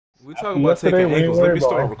We talking about Yesterday, taking we ain't angles. Let worried me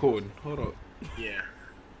start about. recording. Hold up. Yeah.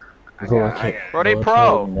 Bro, they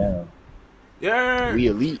pro. Yeah. We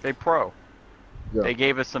elite. They pro. Yeah. They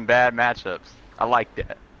gave us some bad matchups. I like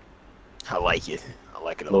that. I like it. I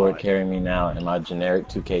like it a Lord, lot. carry me now in my generic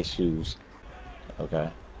 2K shoes. Okay.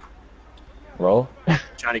 Roll.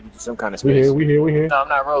 Trying to get you some kind of We space. here, we here, we here. No, I'm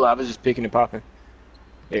not rolling. I was just picking and popping.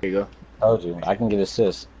 There you go. Told you, I can get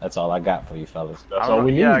assists. That's all I got for you fellas. That's I all don't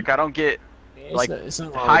we know, need. yeah, like I don't get It's like it's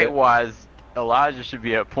nothing wrong with height that. wise. Elijah should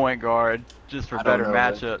be a point guard just for I don't better know,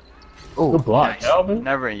 man. matchup. Oh, Good block, nice. Calvin.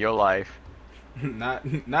 Never in your life. not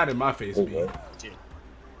in my face, B.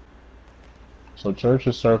 So Church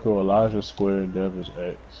is circle, Elijah square, Dev is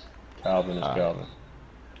X, Calvin is Calvin.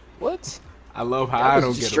 What? I love how That I was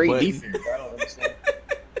don't just get a straight button. defense. I don't understand.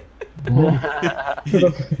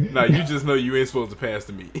 Nah, you just know you ain't supposed to pass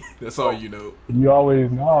to me. That's all you know. You always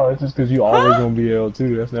know. It's just because you always gonna be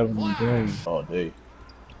L2. That's never gonna change all day.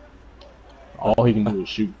 All he can do is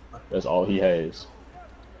shoot. That's all he has.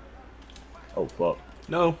 Oh fuck!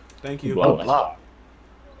 No, thank you. Block. Block.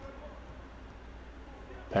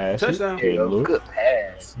 Pass. Touchdown. There you go. Look. Good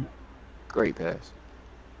pass. Great pass.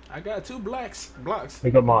 I got 2 blocks.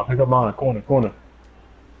 Pick up mine. Pick up mine. Corner. Corner.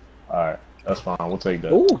 All right. That's fine. We'll take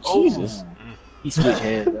that. Oh, Jesus. He switched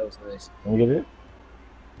hands. That was nice. Can we get it?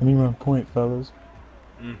 Give me my point, fellas.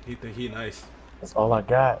 He think he nice. That's all I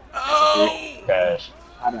got. Oh! Cash.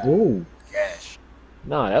 Ooh. Cash.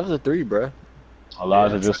 Nah, that was a 3, bruh.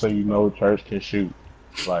 Elijah, just so you know, Church can shoot.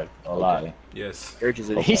 Like, a lot. Yes.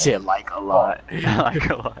 He said like a lot. Like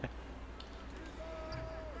a lot.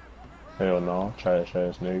 Hell no. Trash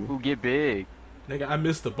ass nigga. Who get big? Nigga, I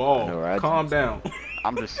missed the ball. I know, right? Calm down.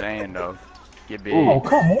 I'm just saying though. Get big. Oh,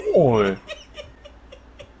 come on.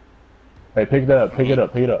 Hey, pick that up. Pick it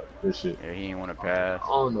up. Pick it up. This shit. Yeah, he ain't want to pass. I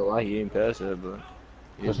don't know why he ain't pass that, but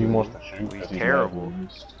Because he wants to shoot. He's 'cause terrible. mad at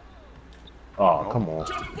us. Oh, come on.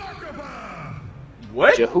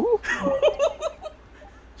 What? Who?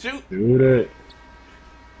 Shoot. Dude, it.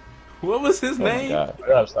 What was his Oh my name? god. I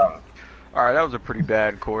gotta stop. All right, that was a pretty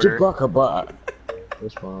bad quarter.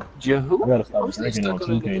 That's fine. I Who? gotta stop I'm still drinking on stuck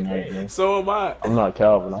on 2K that night, man. So am I. I'm not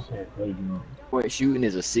Calvin. I can't play you. Point shooting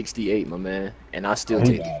is a 68, my man, and I still He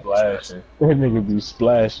take be 3-point shots. splashing. That nigga be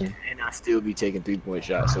splashing. And I still be taking 3-point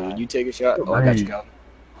shots. So when you take a shot, oh, I got you, Calvin.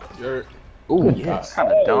 You're, Oh yes.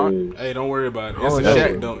 Kind of dunk. hey, don't worry about it. Oh, It's a no.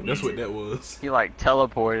 Shaq dunk. That's what that was. He like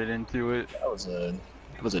teleported into it. That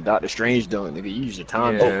was a Doctor Strange dunk, nigga. You use your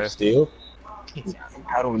time. Yeah. Still?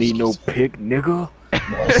 I don't need no pick, nigga.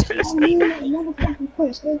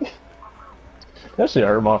 That shit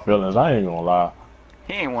hurt my feelings. I ain't gonna lie.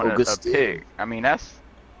 He ain't want good a steal. pick. I mean,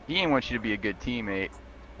 he ain't want you to be a good teammate.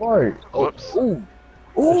 Right. Whoops. Ooh.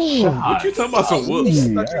 Ooh. What you talking about? Some whoops?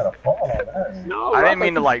 I gotta fall on that. No, I didn't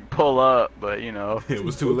mean to like pull up, but you know. It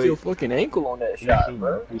was too put your late. fucking ankle on that shot,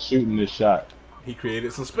 bro. He's shooting this shot. He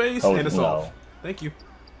created some space, Oh, and it's no. off. Thank you.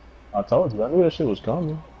 I told you. I knew that shit was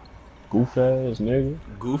coming. Goof ass nigga.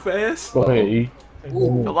 Goof ass. Go ahead, E.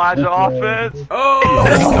 Elijah offense. Oh,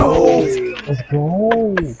 let's go. Let's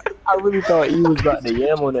go. I really thought he was about to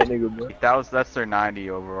yam on that nigga, bro. That's their 90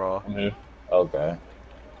 overall. Yeah. Okay.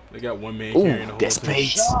 They got one man carrying the Ooh, whole that team.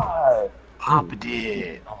 space. God.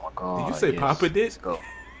 Pop-A-Dit. Oh my god. Did you say yes. Pop-A-Dit? Let's go.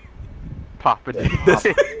 Pop-A-Dit.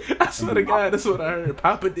 I swear to God, that's what I heard.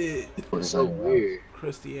 Pop-A-Dit. It's so weird.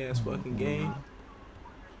 Crusty ass fucking game.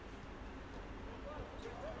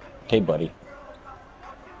 Okay, buddy.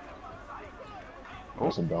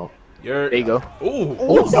 That's a dunk. You're. There you go. Ooh.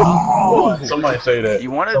 Oh, somebody say that. You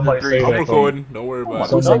wanted Somebody the 3 say I'm that. recording. Don't worry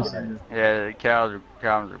about it. Somebody- Yeah, Calvin's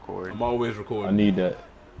recording. I'm always I recording. need that.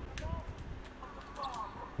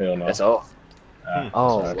 Hell no. That's all.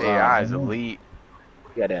 Oh, sorry. wow. AI is elite.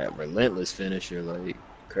 You got that relentless finisher, like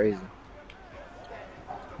crazy.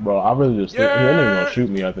 Bro, I really just think he Yeah. ain't even gonna shoot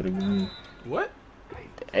me after the game. What?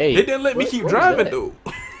 Hey, They didn't let me what- keep what driving was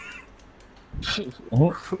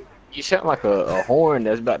though. You sound like a horn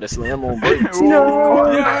that's about to slam on brakes.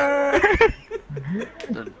 Yeah.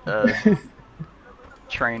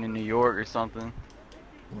 Train in New York or something.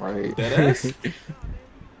 Right. That ass?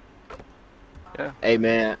 Hey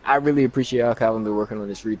man, I really appreciate how Calvin been working on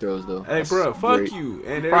his free throws though. Hey, That's bro, fuck great. you.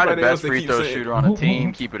 And Probably everybody the else best that free keeps throw saying, shooter on the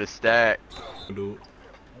team. Keep it a stack. dude.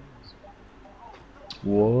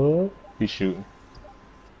 What? He's shooting.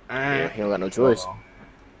 Yeah, he don't got no choice.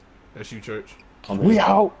 That's you, church. We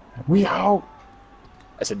out. We out.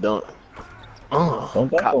 That's a dunk. Don't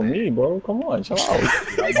dunk cop on it. me, bro. Come on, chill out.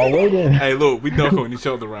 I'm my way then. Hey, look, we dunk on each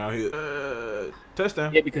other around here.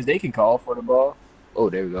 Touchdown. Yeah, because they can call for the ball. Oh,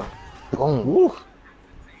 there we go. Boom. Woo.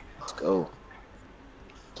 Let's go.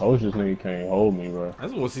 Told you this nigga can't hold me, bro. I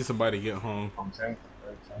just want to see somebody get hung. I'm saying.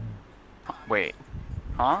 Wait.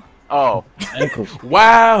 Huh? Oh. Ankles.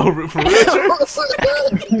 Wow, for real?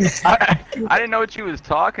 I didn't know what you was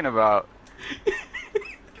talking about.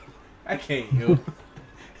 I can't help.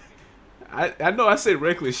 I know I said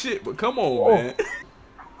reckless shit, but come on, Whoa. man.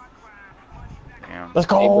 Damn. Let's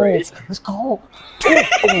go. Hey, Brace. Let's go.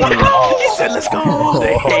 He said, "Let's go."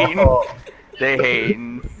 They hating. They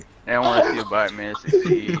hating. They don't want to see a black man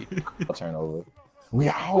succeed. Turnover. We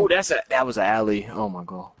Oh, out. that was an alley. Oh my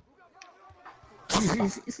god.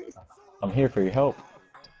 I'm here for your help.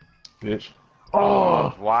 Bitch.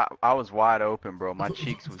 Oh, I was wide open, bro. My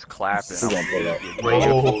cheeks was clapping. Who gonna play that?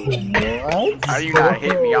 What? How you not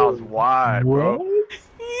hit me? I was wide, bro.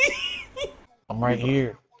 I'm right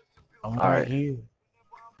here. I'm right Alright. here.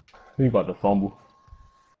 He about to fumble.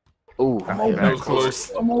 Ooh, I'm yeah, open. That was close.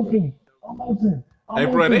 I'm open. I'm open. Hey,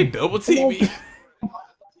 bro, they double team me.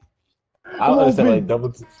 I was gonna say like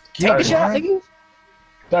double. take the shot, nigga.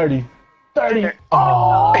 30. 30.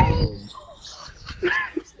 Oh.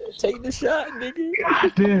 Take the shot, nigga.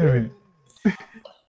 God damn it.